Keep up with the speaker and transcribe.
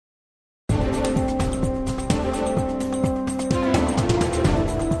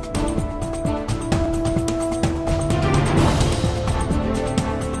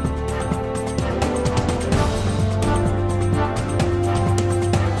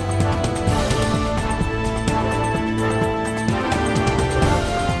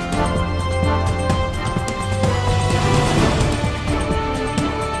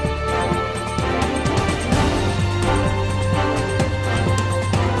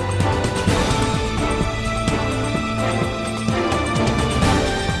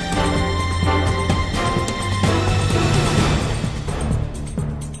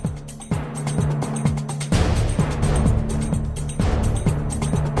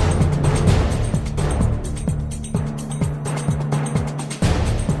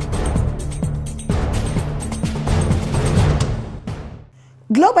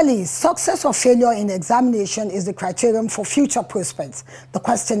Normally, success or failure in the examination is the criterion for future prospects. The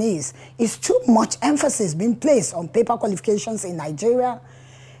question is too much emphasis being placed on paper qualifications in Nigeria?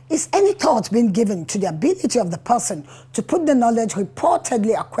 Is any thought being given to the ability of the person to put the knowledge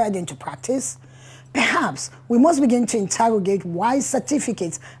reportedly acquired into practice? Perhaps we must begin to interrogate why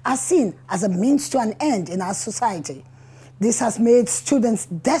certificates are seen as a means to an end in our society. This has made students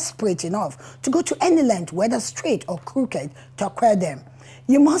desperate enough to go to any length, whether straight or crooked, to acquire them.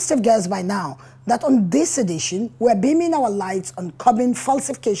 You must have guessed by now that on this edition, we're beaming our lights on curbing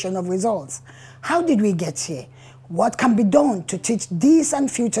falsification of results. How did we get here? What can be done to teach these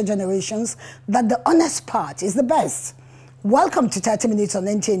and future generations that the honest part is the best? Welcome to 30 Minutes on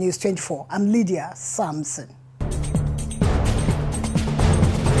NTA News 24. I'm Lydia Sampson.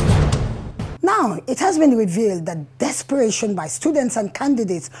 Now, it has been revealed that desperation by students and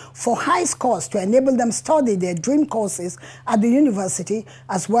candidates for high scores to enable them study their dream courses at the university,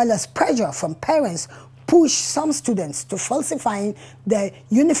 as well as pressure from parents, push some students to falsifying their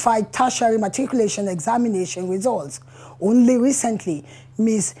unified tertiary matriculation examination results. Only recently,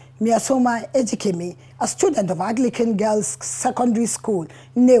 Ms. Miasoma Ejikeme, a student of Anglican Girls Secondary School,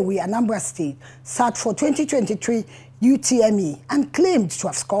 Nnewi, Anambra State, sat for 2023 UTME and claimed to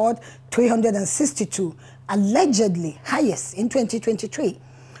have scored 362, allegedly highest in 2023.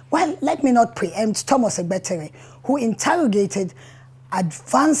 Well, let me not preempt Thomas Egbetere, who interrogated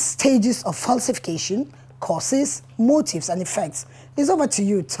advanced stages of falsification, causes, motives, and effects. It's over to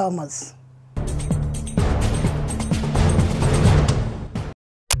you, Thomas.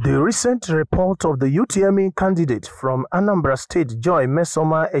 The recent report of the UTME candidate from Anambra State, Joy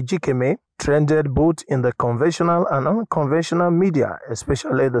Mesoma Ejikeme, trended both in the conventional and unconventional media,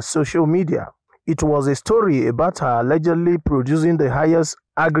 especially the social media. It was a story about her allegedly producing the highest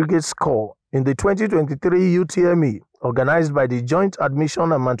aggregate score in the 2023 UTME, organized by the Joint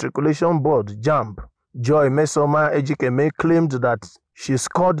Admission and Matriculation Board, JAMB. Joy Mesoma Ejikeme claimed that she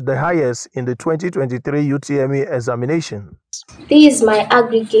scored the highest in the 2023 UTME examination. This is my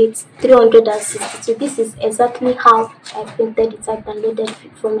aggregate, 362. This is exactly how I printed it. I downloaded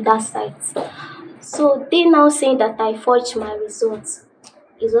it from that site. So they now saying that I forged my results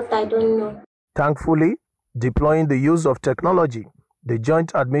is what I don't know. Thankfully, deploying the use of technology, the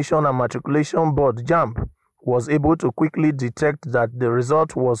Joint Admission and Matriculation Board, JAMB, was able to quickly detect that the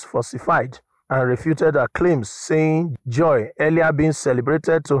result was falsified and refuted her claims, saying Joy, earlier being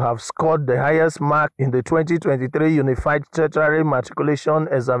celebrated to have scored the highest mark in the 2023 Unified Tertiary Matriculation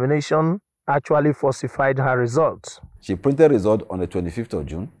Examination, actually falsified her results. She printed result on the 25th of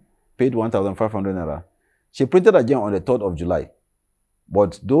June, paid 1,500 naira. She printed again on the 3rd of July.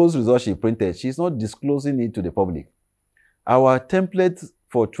 But those results she printed, she's not disclosing it to the public. Our template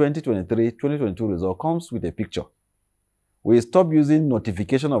for 2023-2022 result comes with a picture. We stopped using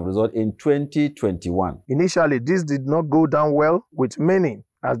notification of result in 2021. Initially, this did not go down well with many,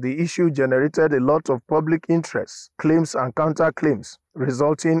 as the issue generated a lot of public interest, claims and counterclaims,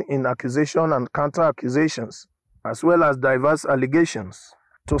 resulting in accusation and counter-accusations, as well as diverse allegations.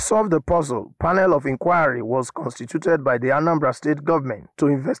 To solve the puzzle, a panel of inquiry was constituted by the Anambra State government to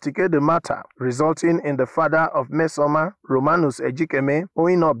investigate the matter, resulting in the father of Mesoma, Romanus Ejikeme,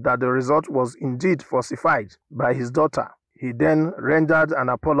 owning up that the result was indeed falsified by his daughter. He then rendered an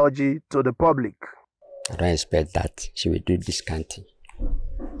apology to the public. I don't expect that she will do this kind of thing.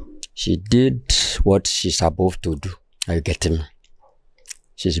 She did what she's supposed to do. Are you getting me?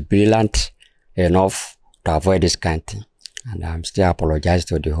 She's brilliant enough to avoid this kind of thing. And I'm still apologize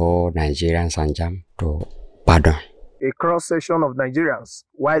to the whole Nigerians and JAM to pardon. A cross-section of Nigerians,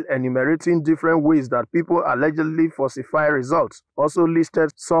 while enumerating different ways that people allegedly falsify results, also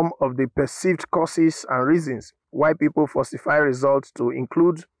listed some of the perceived causes and reasons why people falsify results, to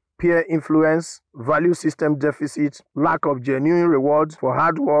include peer influence, value system deficit, lack of genuine rewards for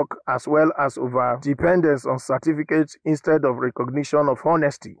hard work, as well as over-dependence on certificates instead of recognition of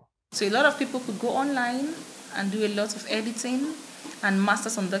honesty. So a lot of people could go online and do a lot of editing and master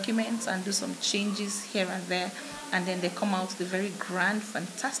some documents and do some changes here and there, and then they come out with a very grand,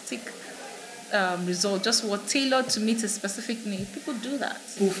 fantastic result, just what tailored to meet a specific need. People do that.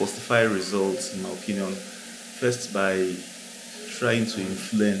 People falsify results, in my opinion, first by trying to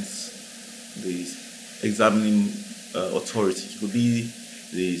influence the examining authority. It could be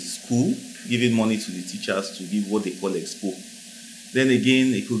the school giving money to the teachers to give what they call expo. Then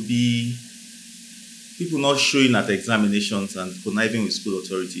again, it could be people not showing at examinations and conniving with school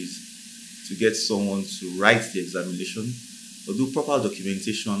authorities to get someone to write the examination or do proper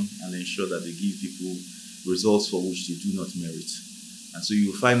documentation and ensure that they give people results for which they do not merit. And so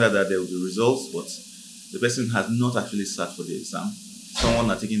you find out that there will be results, but the person has not actually sat for the exam. someone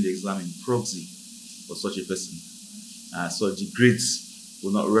are taking the exam in proxy for such a person. So the grades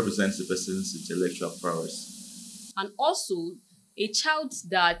will not represent the person's intellectual prowess. And also, a child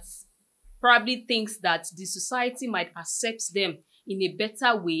that probably thinks that the society might accept them in a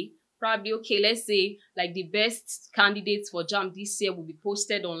better way, probably, okay, let's say like the best candidates for JAMB this year will be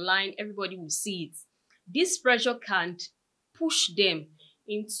posted online, everybody will see it. This pressure can push them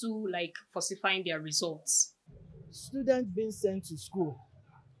into like falsifying their results. Students being sent to school,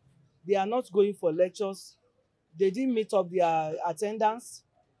 they are not going for lectures, they didn't meet up their attendance,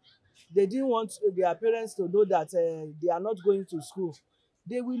 they didn't want their parents to know that they are not going to school.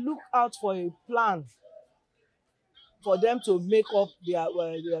 They will look out for a plan for them to make up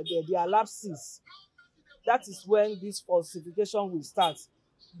their lapses. That is when this falsification will start.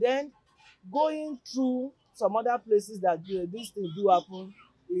 Then going through some other places that this thing do happen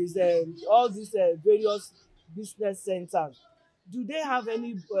is all these various business centers. Do they have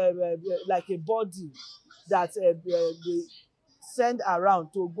any like a body that they send around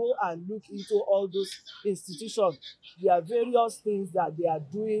to go and look into all those institutions? There are various things that they are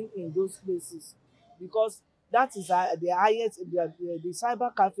doing in those places, because that is the highest. The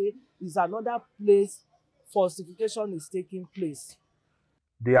cyber cafe is another place falsification is taking place.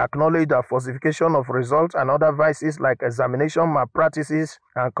 They acknowledge that falsification of results and other vices like examination malpractices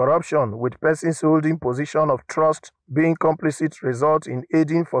and corruption with persons holding position of trust being complicit result in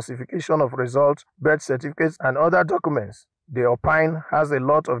aiding falsification of results, birth certificates, and other documents. They opine has a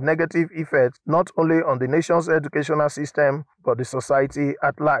lot of negative effects not only on the nation's educational system but the society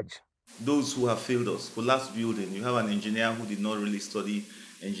at large. Those who have failed us, collapsed building. You have an engineer who did not really study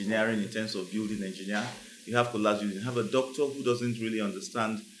engineering in terms of building engineer. You have collapsed building. You have a doctor who doesn't really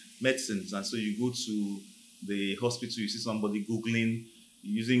understand medicines, and so you go to the hospital, you see somebody Googling,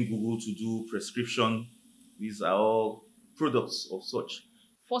 using Google to do prescription. These are all products of such.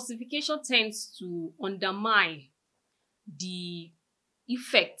 Falsification tends to undermine the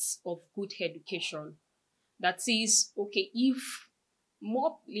effects of good education. That is, okay,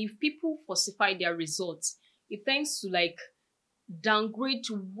 if people falsify their results, it tends to like downgrade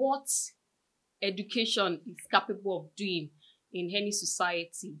what education is capable of doing in any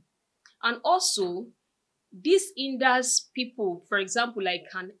society. And also, this hinders people, for example, like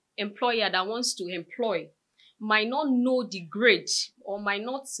an employer that wants to employ might not know the grade or might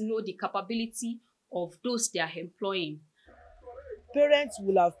not know the capability of those they are employing. Parents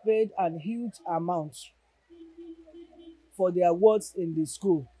will have paid a huge amount for their words in the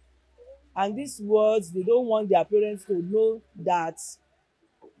school. And these words, they don't want their parents to know that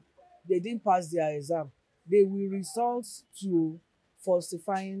they didn't pass their exam. They will resort to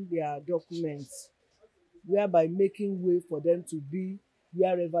falsifying their documents, whereby making way for them to be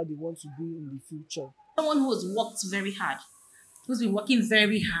wherever they want to be in the future. Someone who has worked very hard, who's been working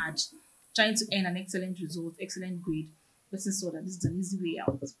very hard, trying to earn an excellent result, excellent grade, person saw that this is an easy way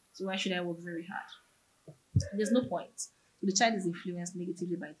out. So why should I work very hard? There's no point. So the child is influenced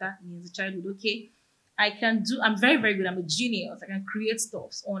negatively by that. Means the child would, okay, I'm very, very good. I'm a genius. I can create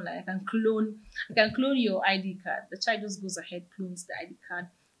stuff online. I can clone your ID card. The child just goes ahead, clones the ID card,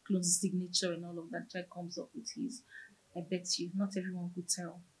 clones the signature and all of that. The child comes up with his. I bet you not everyone could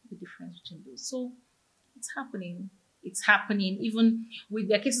tell the difference between those. So it's happening. It's happening. Even with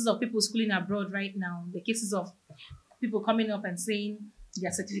the cases of people schooling abroad right now, the cases of people coming up and saying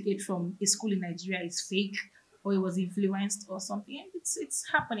their certificate from a school in Nigeria is fake, or it was influenced or something. It's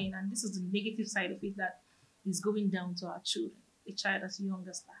happening, and this is the negative side of it that is going down to our children. A child as young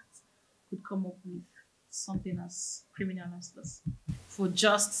as that could come up with something as criminal as this for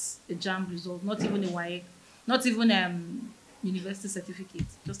just a JAMB result, not even a YA, not even university certificate,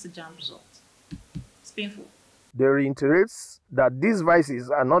 just a JAMB result. It's painful. They reiterate that these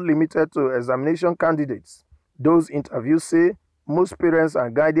vices are not limited to examination candidates. Those interviews say most parents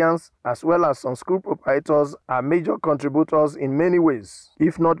and guardians, as well as some school proprietors, are major contributors in many ways.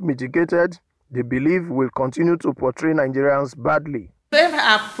 If not mitigated, they believe will continue to portray Nigerians badly. They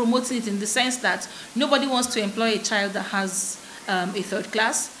are promoting it in the sense that nobody wants to employ a child that has a third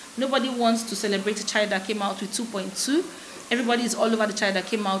class. Nobody wants to celebrate a child that came out with 2.2. Everybody is all over the child that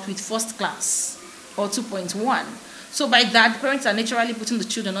came out with first class or 2.1. So by that, parents are naturally putting the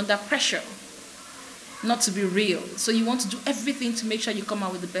children under pressure not to be real. So you want to do everything to make sure you come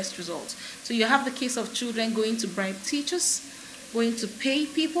out with the best results. So you have the case of children going to bribe teachers, going to pay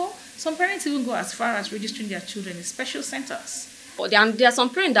people. Some parents even go as far as registering their children in special centers. And there are some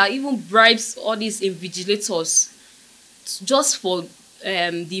parents that even bribes all these invigilators just for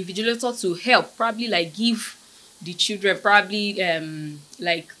the invigilator to help, probably like give the children probably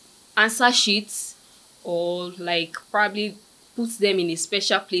like answer sheets, or like probably puts them in a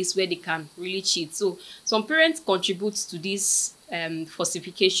special place where they can really cheat. So some parents contribute to this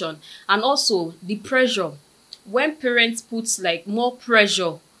falsification, and also the pressure. When parents put like more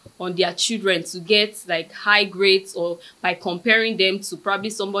pressure on their children to get like high grades, or by comparing them to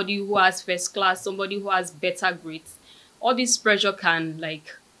probably somebody who has first class, somebody who has better grades, all this pressure can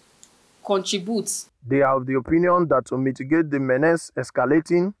like contribute. They are of the opinion that to mitigate the menace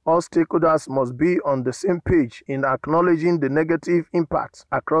escalating, all stakeholders must be on the same page in acknowledging the negative impacts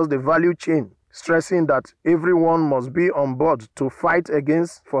across the value chain, stressing that everyone must be on board to fight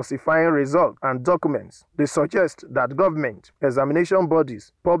against falsifying results and documents. They suggest that government, examination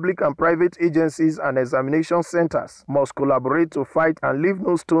bodies, public and private agencies and examination centers must collaborate to fight and leave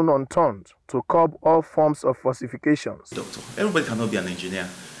no stone unturned to curb all forms of falsifications. Doctor, everybody cannot be an engineer.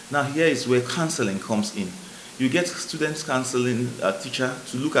 Now here is where counseling comes in. You get students counseling a teacher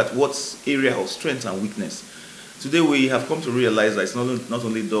to look at what's area of strength and weakness. Today we have come to realize that it's not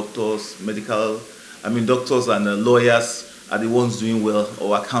only doctors, doctors and lawyers are the ones doing well,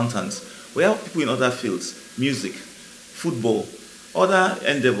 or accountants. We have people in other fields, music, football, other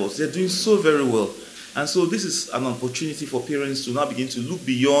endeavors. They're doing so very well. And so this is an opportunity for parents to now begin to look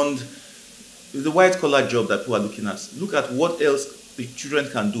beyond the white-collar job that people are looking at. Look at what else the children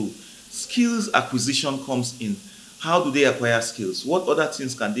can do. Skills acquisition comes in. How do they acquire skills? What other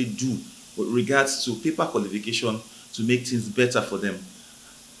things can they do with regards to paper qualification to make things better for them?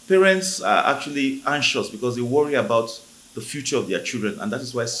 Parents are actually anxious because they worry about the future of their children, and that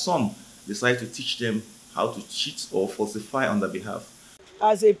is why some decide to teach them how to cheat or falsify on their behalf.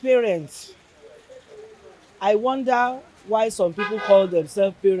 As a parent, I wonder why some people call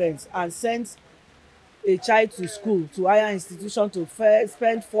themselves parents and send a child to school, to higher institution, to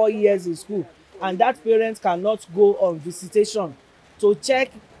spend 4 years in school, and that parent cannot go on visitation to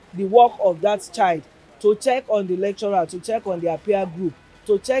check the work of that child, to check on the lecturer, to check on their peer group,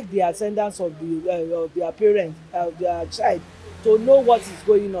 to check the attendance of their parent, their child, to know what is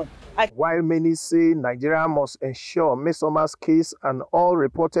going on. While many say Nigeria must ensure Mesoma's case and all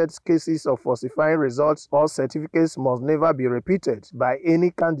reported cases of falsifying results or certificates must never be repeated by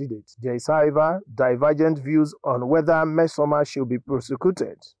any candidate, there is, however, divergent views on whether Mesoma should be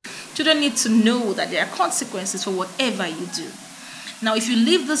prosecuted. Children need to know that there are consequences for whatever you do. Now, if you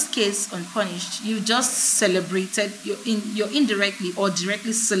leave this case unpunished, you just celebrated, you're indirectly or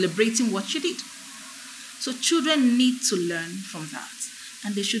directly celebrating what you did. So children need to learn from that,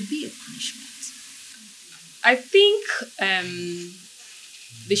 and there should be a punishment. I think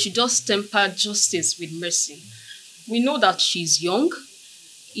they should just temper justice with mercy. We know that she's young.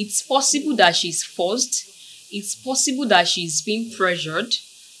 It's possible that she's forced. It's possible that she's being pressured.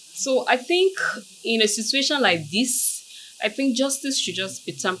 So I think in a situation like this, I think justice should just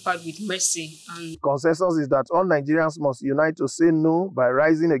be tempered with mercy. And consensus is that all Nigerians must unite to say no by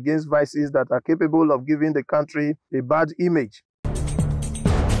rising against vices that are capable of giving the country a bad image.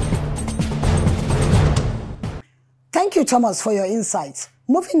 Thank you, Thomas, for your insights.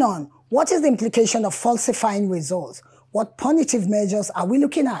 Moving on, what is the implication of falsifying results? What punitive measures are we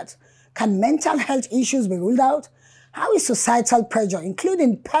looking at? Can mental health issues be ruled out? How is societal pressure,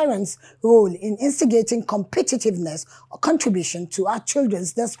 including parents' role in instigating competitiveness or contribution to our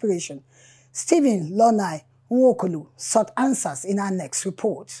children's desperation? Stephen Lonai Nwokolu sought answers in our next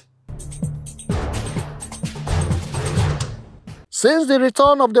report. Since the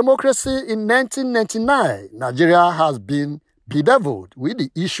return of democracy in 1999, Nigeria has been bedeviled with the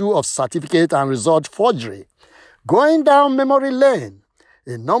issue of certificate and result forgery. Going down memory lane,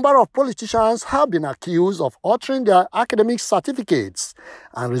 a number of politicians have been accused of altering their academic certificates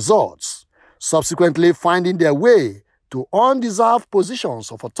and results, subsequently finding their way to undeserved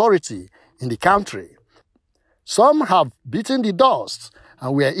positions of authority in the country. Some have beaten the dust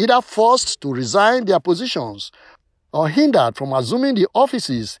and were either forced to resign their positions or hindered from assuming the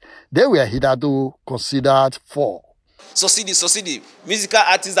offices they were hitherto considered for. Subsidy. Musical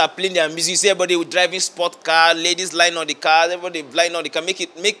artists are playing their music. You see everybody driving sport car, ladies lying on the car, everybody lying on the car,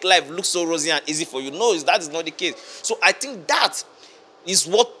 make life look so rosy and easy for you. No, that is not the case. So I think that is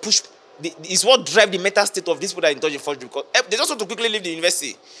what drive the mental state of these people that are in touch with forgery, because they just want to quickly leave the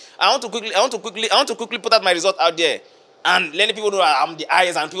university. I want to quickly put out my result out there and letting people know that I'm the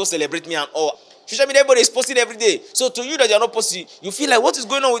highest and people celebrate me and all. Social media, everybody is posting every day. So to you that you're not posting, you feel like, what is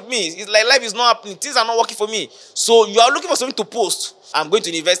going on with me? It's like life is not happening. Things are not working for me. So you are looking for something to post. I'm going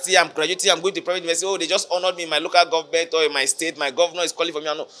to university, I'm graduating, I'm going to private university. Oh, they just honored me in my local government or in my state. My governor is calling for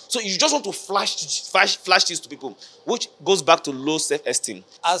me. So you just want to flash this to people, which goes back to low self-esteem.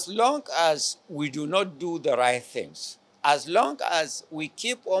 As long as we do not do the right things, as long as we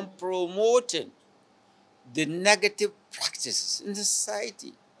keep on promoting the negative practices in the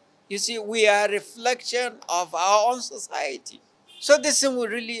society. You see, we are a reflection of our own society. So this thing will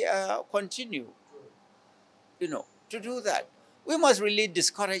really continue, to do that. We must really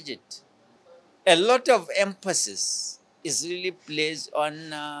discourage it. A lot of emphasis is really placed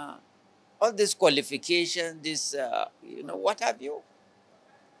on all this qualification, this, what have you.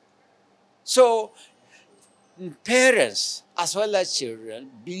 So parents as well as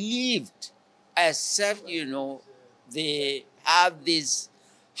children believed, except, they have this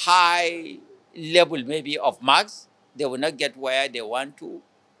high level maybe of marks, they will not get where they want to,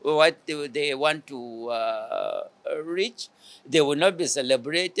 what they want to reach. They will not be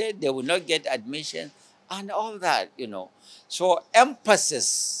celebrated. They will not get admission and all that, So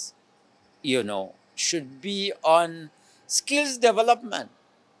emphasis, should be on skills development.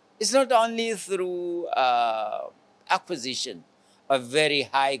 It's not only through acquisition of very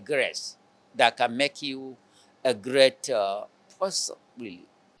high grades that can make you a great person, really.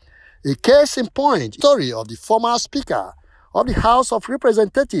 A case in point, story of the former Speaker of the House of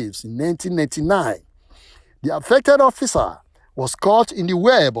Representatives in 1999. The affected officer was caught in the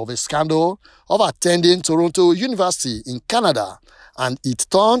web of a scandal of attending Toronto University in Canada, and it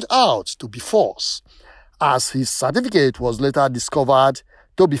turned out to be false, as his certificate was later discovered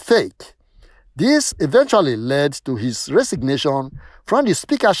to be fake. This eventually led to his resignation from the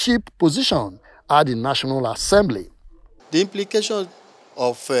speakership position at the National Assembly. The implications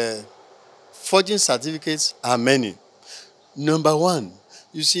of forging certificates are many. Number one,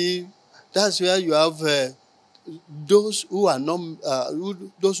 you see, that's where you have those who are not,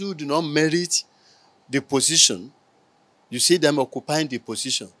 those who do not merit the position. You see them occupying the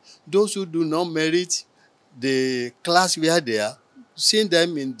position. Those who do not merit the class where they are, seeing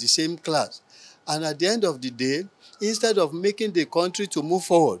them in the same class. And at the end of the day, instead of making the country to move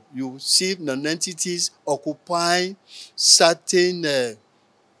forward, you see non-entities occupying certain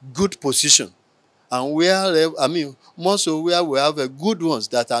good position. And where, more so where we have good ones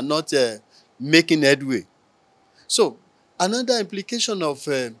that are not making headway. So, another implication of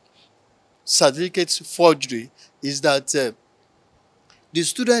certificate forgery is that the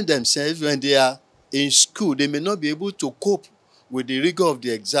students themselves, when they are in school, they may not be able to cope with the rigor of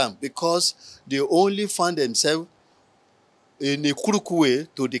the exam because they only find themselves in a crook way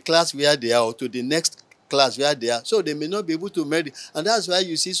to the class where they are or to the next class where they are. So they may not be able to merit. And that's why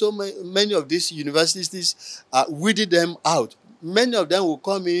you see so many of these universities weeding them out. Many of them will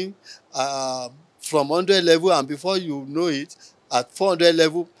come in from 100 level, and before you know it, at 400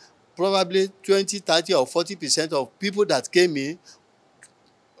 level, probably 20, 30 or 40% of people that came in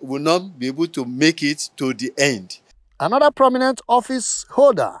will not be able to make it to the end. Another prominent office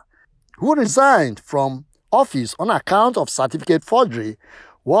holder who resigned from office on account of certificate forgery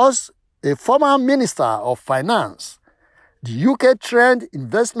was a former Minister of Finance. The UK trend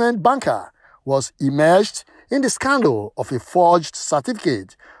investment banker was immersed in the scandal of a forged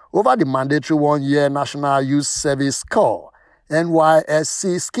certificate over the mandatory one-year National Youth Service Corps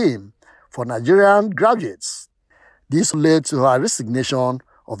 (NYSC) scheme for Nigerian graduates. This led to her resignation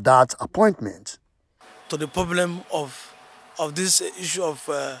of that appointment. To the problem of this issue of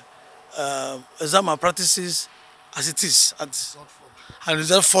exam malpractices as it is, and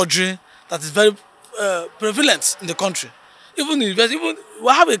result forgery that is very prevalent in the country. Even we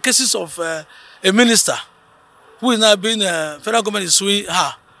have cases of a minister who is now being federal government is suing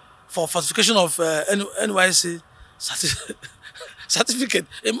her for falsification of NYSC certificate.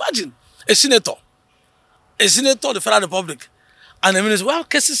 Imagine a senator of the Federal Republic, and a minister. We have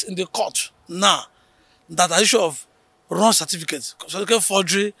cases in the court now that are issue of wrong certificates, certificate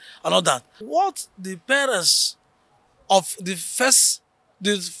forgery, and all that. What the parents of the first,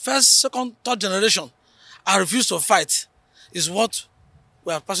 second, third generation are refused to fight is what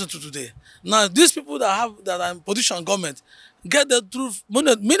we are passing through today. Now, these people that are in position in government get the truth.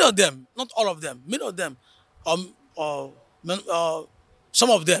 Many of them, not all of them, many of them, some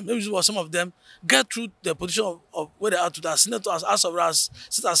of them, maybe some of them get through the position of where they are today, as senator, as House of as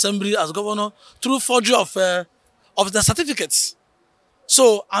State Assembly, as governor, through forgery of the certificates.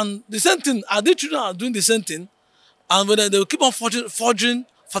 So, and the same thing, these children are doing the same thing, and when they will keep on forging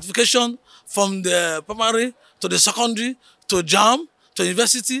certification from the primary to the secondary to JAM to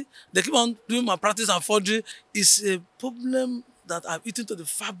university, they keep on doing malpractice and forgery. It's a problem that have eaten to the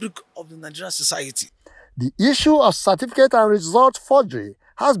fabric of the Nigerian society. The issue of certificate and result forgery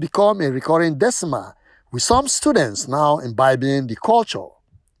has become a recurring decimal, with some students now imbibing the culture.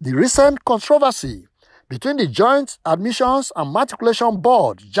 The recent controversy between the Joint Admissions and Matriculation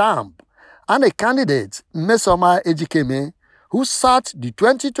Board, JAMB, and a candidate, Mmesoma Ejikeme, who sat the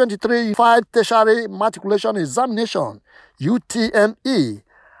 2023 Unified Tertiary Matriculation Examination (UTME),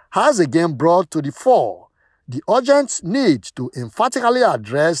 has again brought to the fore the urgent need to emphatically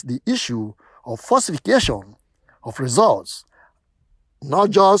address the issue of falsification of results, not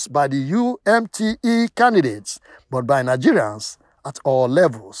just by the UMTE candidates, but by Nigerians at all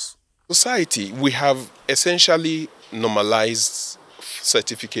levels. Society, we have essentially normalized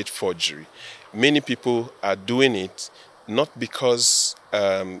certificate forgery. Many people are doing it not because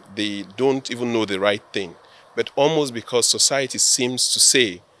they don't even know the right thing, but almost because society seems to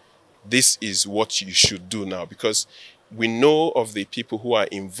say this is what you should do now, because we know of the people who are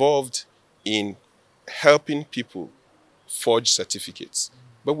involved in helping people forge certificates,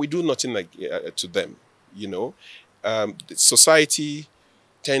 but we do nothing like to them, you know. Society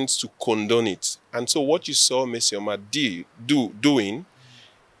tends to condone it. And so what you saw Ms. Yoma doing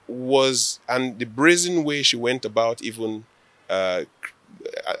was, and the brazen way she went about even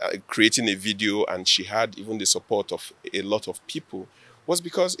creating a video, and she had even the support of a lot of people, was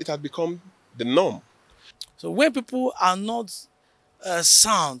because it had become the norm. So when people are not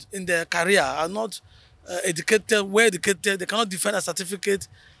sound in their career, are not educated, well educated, they cannot defend a certificate,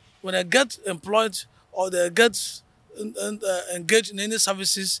 when they get employed or they get engaged in any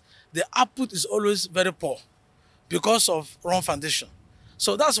services, the output is always very poor because of wrong foundation.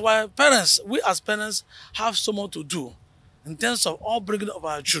 So that's why parents, we as parents, have so much to do in terms of upbringing of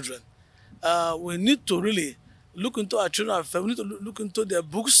our children. We need to really look into our children. We need to look into their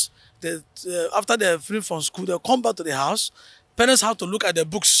books. After they're free from school, they'll come back to the house. Parents have to look at the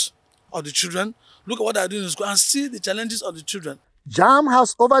books of the children, look at what they're doing in school, and see the challenges of the children. JAMB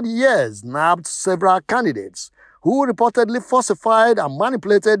has over the years nabbed several candidates who reportedly falsified and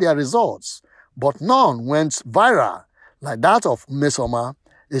manipulated their results, but none went viral, like that of Mesoma,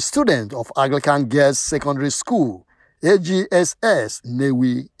 a student of Anglican Girls Secondary School, AGSS,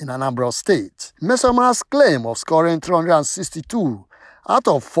 Newi, in Anambra State. Mesoma's claim of scoring 362 out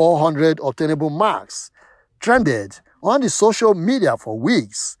of 400 obtainable marks trended on the social media for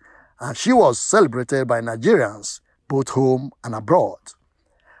weeks, and she was celebrated by Nigerians, both home and abroad.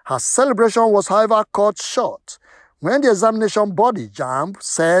 Her celebration was, however, cut short when the examination body, JAMB,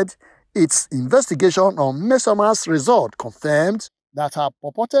 said its investigation on Mesoma's result confirmed that her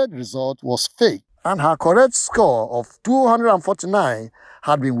purported result was fake and her correct score of 249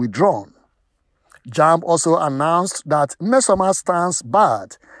 had been withdrawn. JAMB also announced that Mesoma stands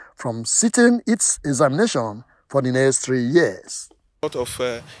barred from sitting its examination for the next 3 years. Out of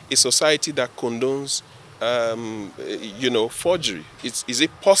a society that condones, forgery. Is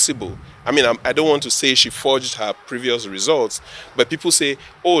it possible? I mean, I don't want to say she forged her previous results, but people say,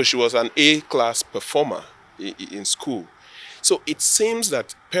 oh, she was an A-class performer in school. So it seems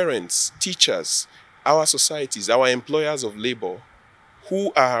that parents, teachers, our societies, our employers of labor,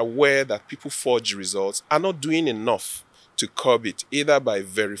 who are aware that people forge results, are not doing enough to curb it, either by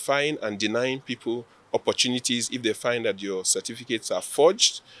verifying and denying people opportunities if they find that your certificates are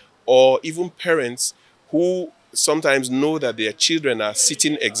forged, or even parents who sometimes know that their children are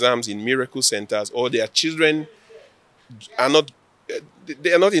sitting exams in miracle centers, or their children are not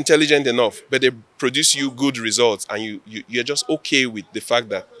intelligent enough, but they produce you good results, and you're just okay with the fact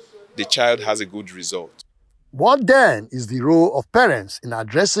that the child has a good result. What then is the role of parents in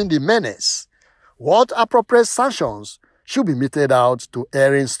addressing the menace? What appropriate sanctions should be meted out to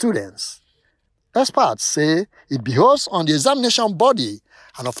erring students? Experts say it behoves on the examination body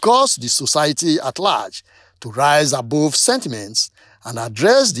and, of course, the society at large to rise above sentiments and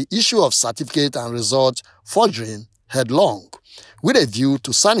address the issue of certificate and result forgery headlong, with a view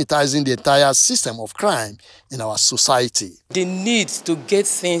to sanitizing the entire system of crime in our society. They need to get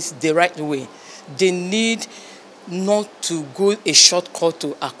things the right way. They need not to go a shortcut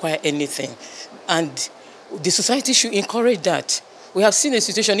to acquire anything. And the society should encourage that. We have seen a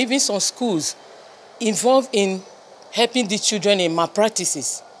situation, even some schools, involved in helping the children in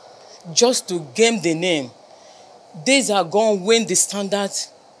malpractices just to game the name. Days are gone when the standard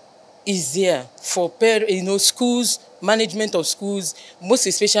is there for schools, management of schools, most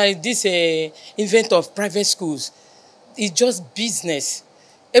especially this event of private schools. It's just business.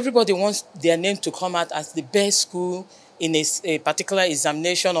 Everybody wants their name to come out as the best school in a particular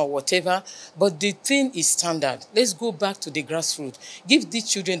examination or whatever, but the thing is standard. Let's go back to the grassroots. Give these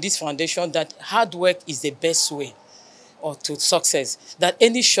children this foundation that hard work is the best way or to success, that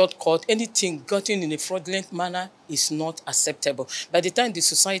any shortcut, anything gotten in a fraudulent manner is not acceptable. By the time the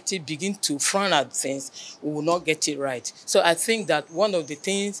society begins to frown at things, we will not get it right. So I think that one of the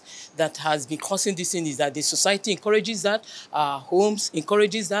things that has been causing this thing is that the society encourages that, our homes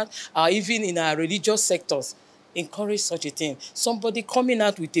encourages that, even in our religious sectors, encourage such a thing. Somebody coming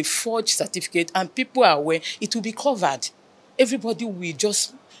out with a forged certificate and people are aware, it will be covered. Everybody will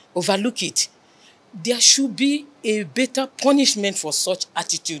just overlook it. There should be a better punishment for such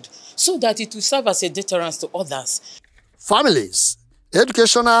attitude so that it will serve as a deterrent to others. Families,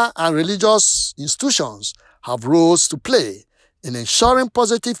 educational and religious institutions have roles to play in ensuring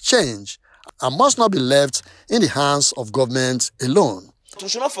positive change and must not be left in the hands of government alone. We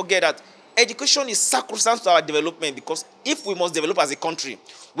should not forget that education is sacrosanct to our development, because if we must develop as a country,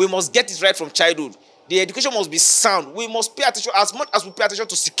 we must get it right from childhood. The education must be sound. We must pay attention as much as we pay attention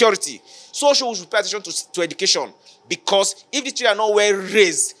to security. So also we should pay attention to education, because if the children are not well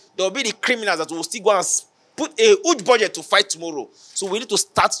raised, there will be the criminals that will still go and put a huge budget to fight tomorrow. So we need to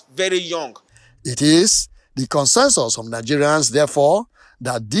start very young. It is the consensus of Nigerians, therefore,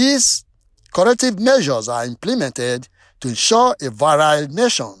 that these corrective measures are implemented to ensure a virile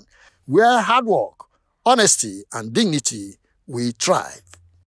nation where hard work, honesty, and dignity will thrive.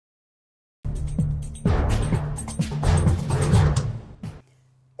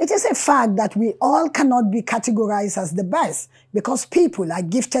 It is a fact that we all cannot be categorized as the best because people are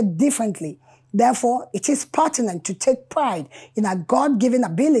gifted differently. Therefore, it is pertinent to take pride in our God-given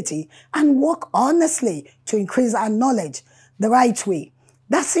ability and work honestly to increase our knowledge the right way.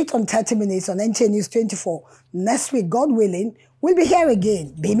 That's it on 30 Minutes on NTA News 24. Next week, God willing, we'll be here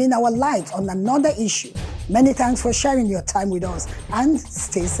again, beaming our light on another issue. Many thanks for sharing your time with us, and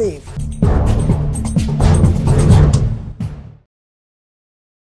stay safe.